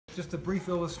Just a brief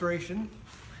illustration.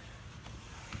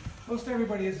 Most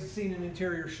everybody has seen an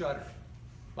interior shutter.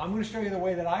 I'm going to show you the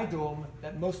way that I do them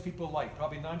that most people like.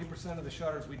 Probably 90% of the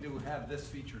shutters we do have this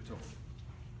feature to them.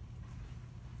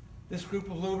 This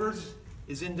group of louvers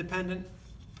is independent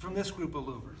from this group of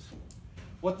louvers.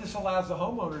 What this allows the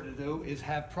homeowner to do is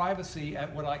have privacy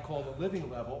at what I call the living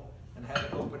level and have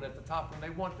it open at the top when they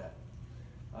want that.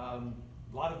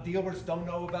 A lot of dealers don't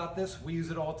know about this. We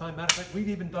use it all the time. Matter of fact, we've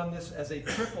even done this as a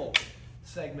triple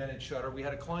segmented shutter. We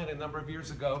had a client a number of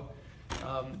years ago,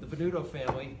 the Venuto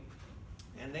family,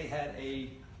 and they had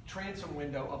a transom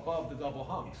window above the double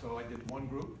hung. So I did one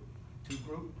group, two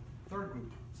group, third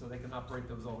group, so they can operate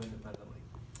those all independently.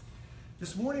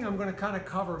 This morning I'm going to kind of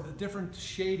cover the different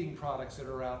shading products that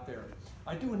are out there.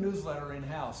 I do a newsletter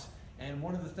in-house, and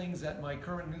one of the things that my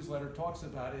current newsletter talks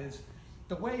about is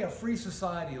the way a free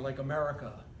society like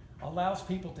America allows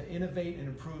people to innovate and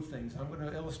improve things. I'm going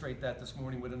to illustrate that this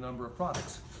morning with a number of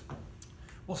products.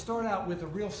 We'll start out with a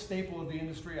real staple of the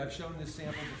industry. I've shown this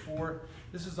sample before.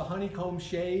 This is a honeycomb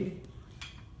shade,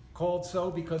 called so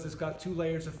because it's got 2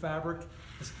 layers of fabric.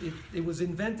 It was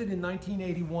invented in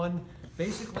 1981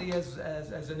 basically as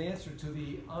an answer to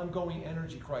the ongoing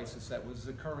energy crisis that was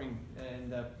occurring,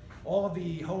 and all of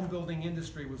the home building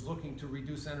industry was looking to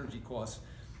reduce energy costs.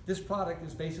 This product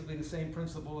is basically the same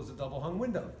principle as a double hung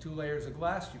window. 2 layers of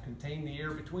glass, you contain the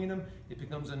air between them, it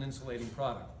becomes an insulating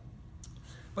product.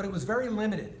 But it was very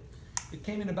limited. It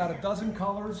came in about a dozen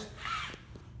colors.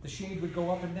 The shade would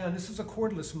go up and down. This is a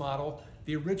cordless model.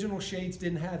 The original shades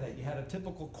didn't have that. You had a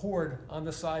typical cord on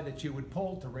the side that you would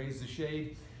pull to raise the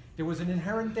shade. There was an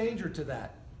inherent danger to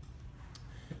that.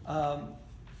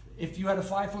 If you had a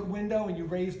 5-foot window and you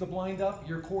raised the blind up,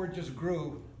 your cord just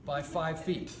grew by 5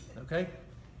 feet, okay?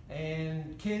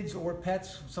 And kids or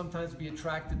pets would sometimes be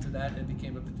attracted to that, and it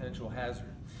became a potential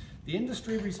hazard. The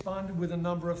industry responded with a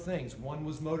number of things. One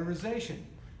was motorization,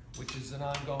 which is an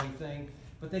ongoing thing,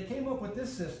 but they came up with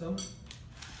this system,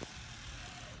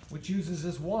 which uses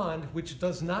this wand, which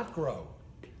does not grow.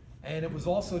 And it was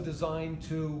also designed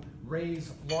to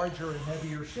raise larger and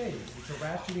heavier shades. It's a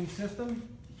ratcheting system,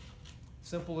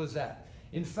 simple as that.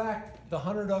 In fact, the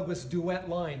Hunter Douglas Duet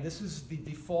line, this is the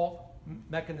default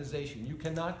mechanization. You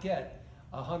cannot get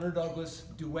a Hunter Douglas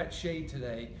Duet shade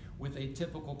today with a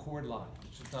typical cord lock,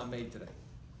 which is not made today.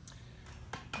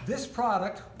 This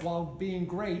product, while being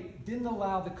great, didn't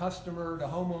allow the customer, the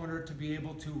homeowner, to be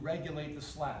able to regulate the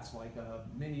slats like a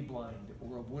mini blind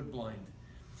or a wood blind.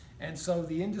 And so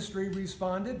the industry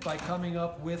responded by coming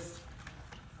up with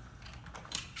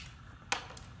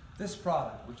this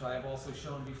product, which I have also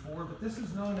shown before, but this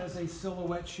is known as a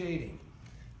silhouette shading.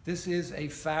 This is a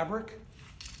fabric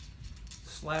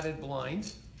slatted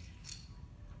blind,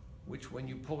 which when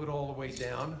you pull it all the way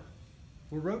down,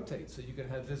 will rotate so you can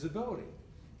have visibility.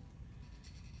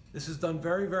 This is done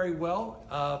very, very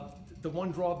well. The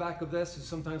one drawback of this is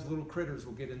sometimes little critters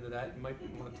will get into that. You might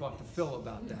want to talk to Phil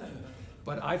about that.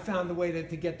 But I found the way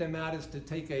to get them out is to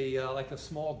take like a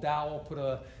small dowel, put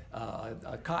a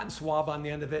cotton swab on the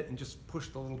end of it, and just push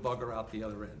the little bugger out the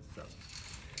other end.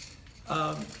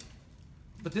 So.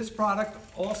 But this product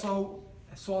also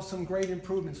saw some great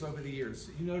improvements over the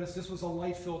years. You notice this was a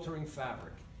light filtering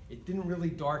fabric. It didn't really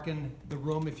darken the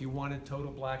room if you wanted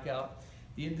total blackout.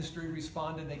 The industry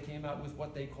responded. They came out with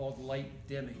what they called light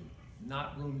dimming,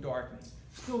 not room darkening.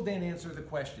 Still didn't answer the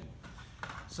question.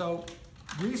 So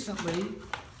recently,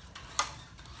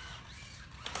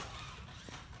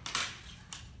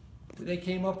 they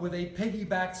came up with a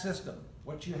piggyback system.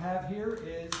 What you have here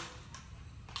is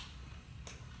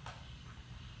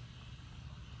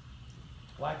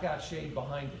blackout shade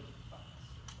behind it.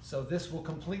 So this will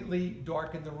completely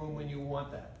darken the room when you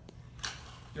want that.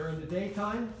 During the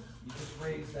daytime, you just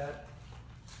raise that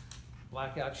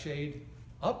blackout shade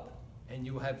up and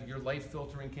you have your light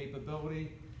filtering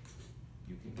capability.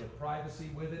 You can get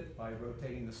privacy with it by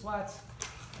rotating the slats,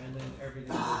 and then everything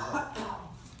goes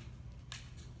up.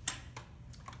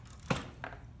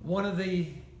 One of the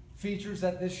features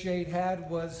that this shade had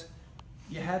was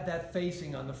you had that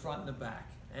facing on the front and the back,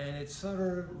 and it sort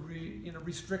of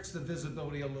restricts the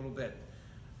visibility a little bit.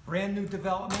 Brand new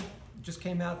development, just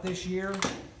came out this year,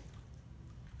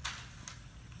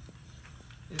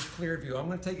 is Clearview. I'm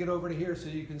going to take it over to here so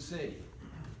you can see.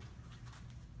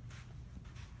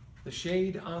 The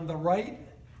shade on the right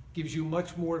gives you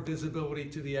much more visibility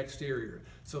to the exterior.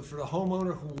 So for the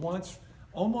homeowner who wants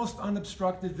almost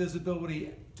unobstructed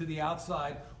visibility to the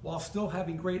outside while still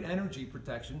having great energy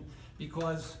protection,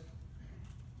 because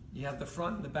you have the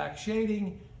front and the back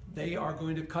shading, they are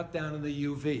going to cut down on the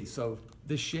UV. So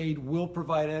the shade will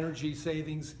provide energy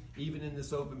savings even in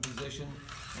this open position.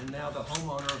 And now the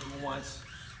homeowner who wants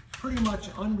pretty much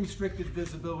unrestricted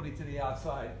visibility to the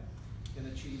outside can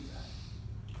achieve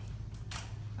that.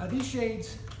 Now these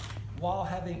shades, while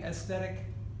having aesthetic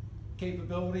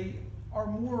capability, are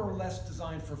more or less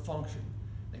designed for function.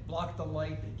 They block the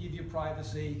light, they give you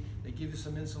privacy, they give you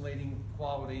some insulating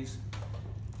qualities.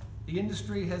 The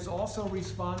industry has also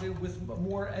responded with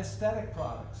more aesthetic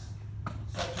products,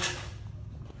 such as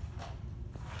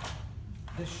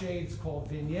this shade's called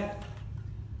Vignette.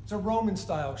 It's a Roman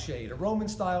style shade. A Roman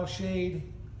style shade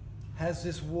has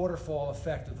this waterfall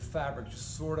effect of the fabric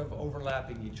just sort of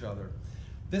overlapping each other.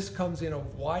 This comes in a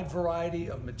wide variety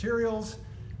of materials,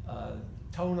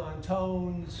 tone on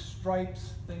tone,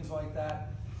 stripes, things like that.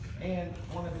 And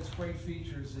one of its great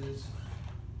features is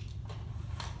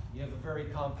you have a very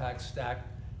compact stack.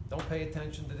 Don't pay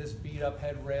attention to this beat up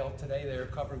head rail. Today they are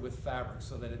covered with fabric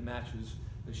so that it matches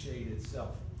the shade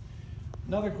itself.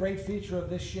 Another great feature of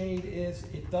this shade is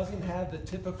it doesn't have the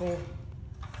typical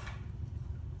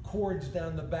cords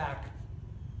down the back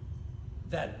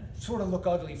that sort of look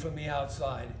ugly from the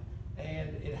outside.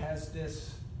 And it has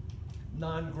this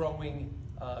non-growing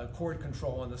cord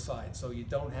control on the side, so you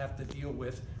don't have to deal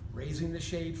with raising the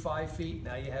shade 5 feet.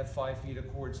 Now you have 5 feet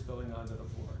of cord spilling onto the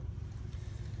floor.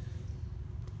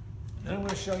 Then I'm going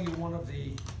to show you one of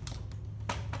the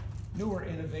newer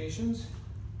innovations,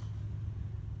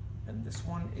 and this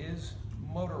one is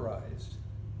motorized.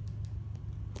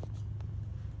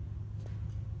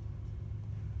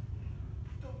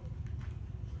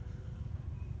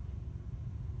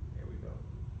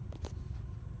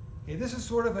 Okay, this is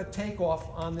sort of a takeoff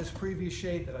on this previous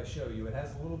shade that I showed you. It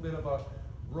has a little bit of a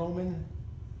Roman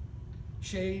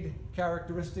shade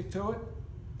characteristic to it.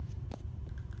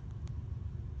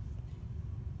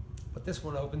 But this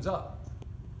one opens up.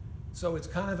 So it's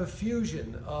kind of a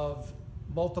fusion of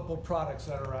multiple products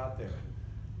that are out there.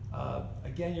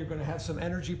 Again, you're going to have some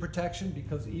energy protection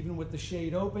because even with the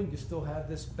shade open, you still have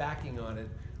this backing on it,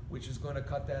 which is going to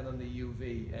cut down on the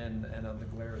UV and on the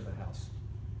glare of the house.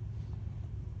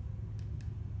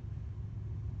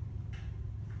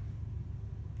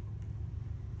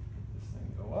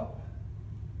 Up.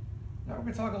 Now we're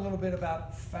going to talk a little bit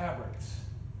about fabrics.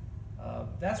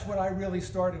 That's what I really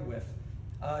started with.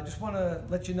 I just want to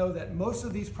let you know that most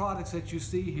of these products that you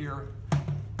see here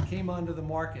came onto the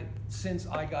market since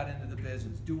I got into the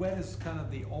business. Duet is kind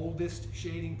of the oldest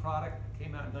shading product. It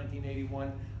came out in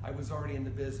 1981. I was already in the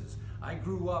business. I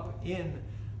grew up in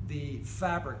the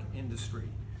fabric industry,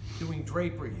 doing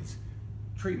draperies,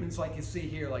 treatments like you see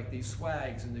here, like these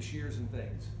swags and the sheers and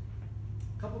things.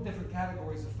 A couple different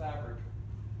categories of fabric.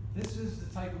 This is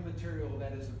the type of material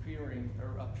that is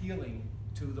appealing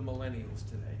to the millennials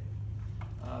today.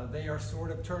 They are sort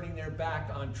of turning their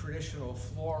back on traditional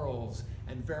florals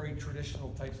and very traditional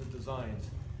types of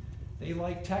designs. They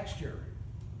like texture.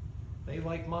 They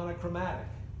like monochromatic.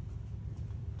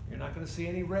 You're not going to see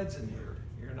any reds in here.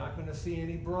 You're not going to see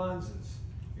any bronzes.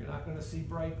 You're not going to see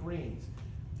bright greens.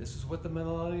 This is what the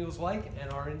millennials like,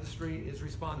 and our industry is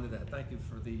responding to that. Thank you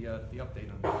for the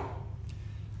update on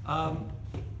that.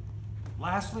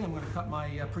 Lastly, I'm going to cut my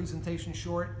presentation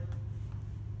short.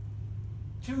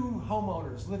 Two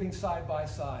homeowners living side by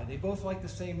side. They both like the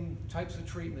same types of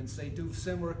treatments. They do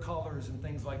similar colors and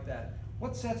things like that.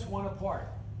 What sets one apart?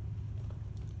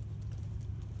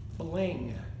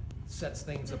 Bling sets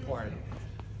things apart.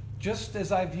 Just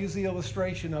as I've used the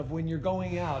illustration of when you're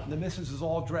going out and the missus is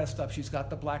all dressed up, she's got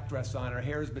the black dress on, her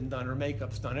hair's been done, her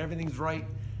makeup's done, everything's right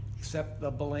except the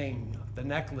bling, the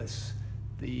necklace,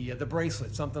 the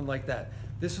bracelet, something like that.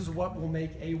 This is what will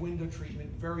make a window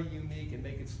treatment very unique and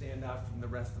make it stand out from the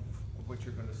rest of what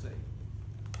you're going to see.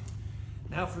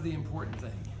 Now for the important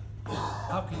thing.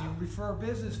 How can you refer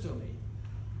business to me?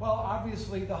 Well,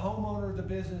 obviously the homeowner, the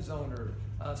business owner,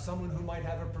 someone who might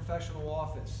have a professional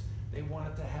office. They want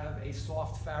it to have a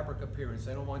soft fabric appearance.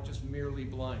 They don't want just merely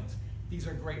blinds. These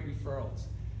are great referrals.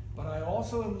 But I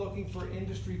also am looking for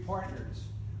industry partners.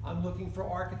 I'm looking for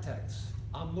architects.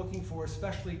 I'm looking for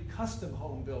especially custom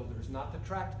home builders, not the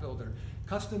tract builder.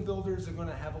 Custom builders are going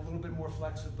to have a little bit more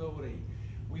flexibility.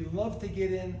 We love to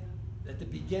get in at the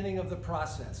beginning of the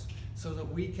process so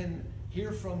that we can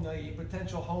hear from the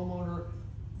potential homeowner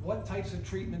what types of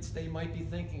treatments they might be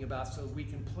thinking about so we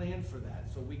can plan for that,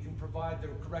 so we can provide the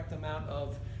correct amount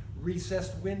of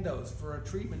recessed windows for a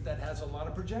treatment that has a lot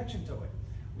of projection to it.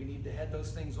 We need to head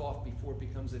those things off before it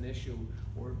becomes an issue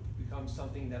or becomes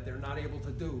something that they're not able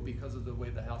to do because of the way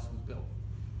the house was built.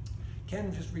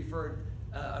 Ken just referred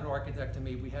an architect to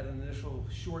me. We had an initial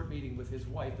short meeting with his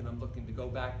wife, and I'm looking to go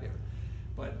back there.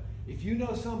 But if you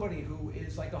know somebody who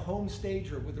is like a home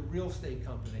stager with a real estate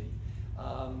company,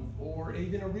 or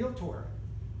even a realtor.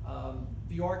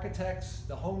 The architects,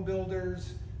 the home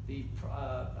builders, the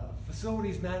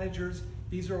facilities managers,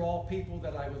 these are all people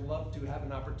that I would love to have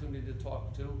an opportunity to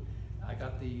talk to. I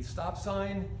got the stop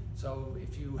sign, so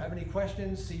if you have any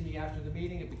questions, see me after the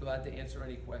meeting. I'd be glad to answer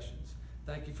any questions.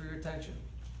 Thank you for your attention.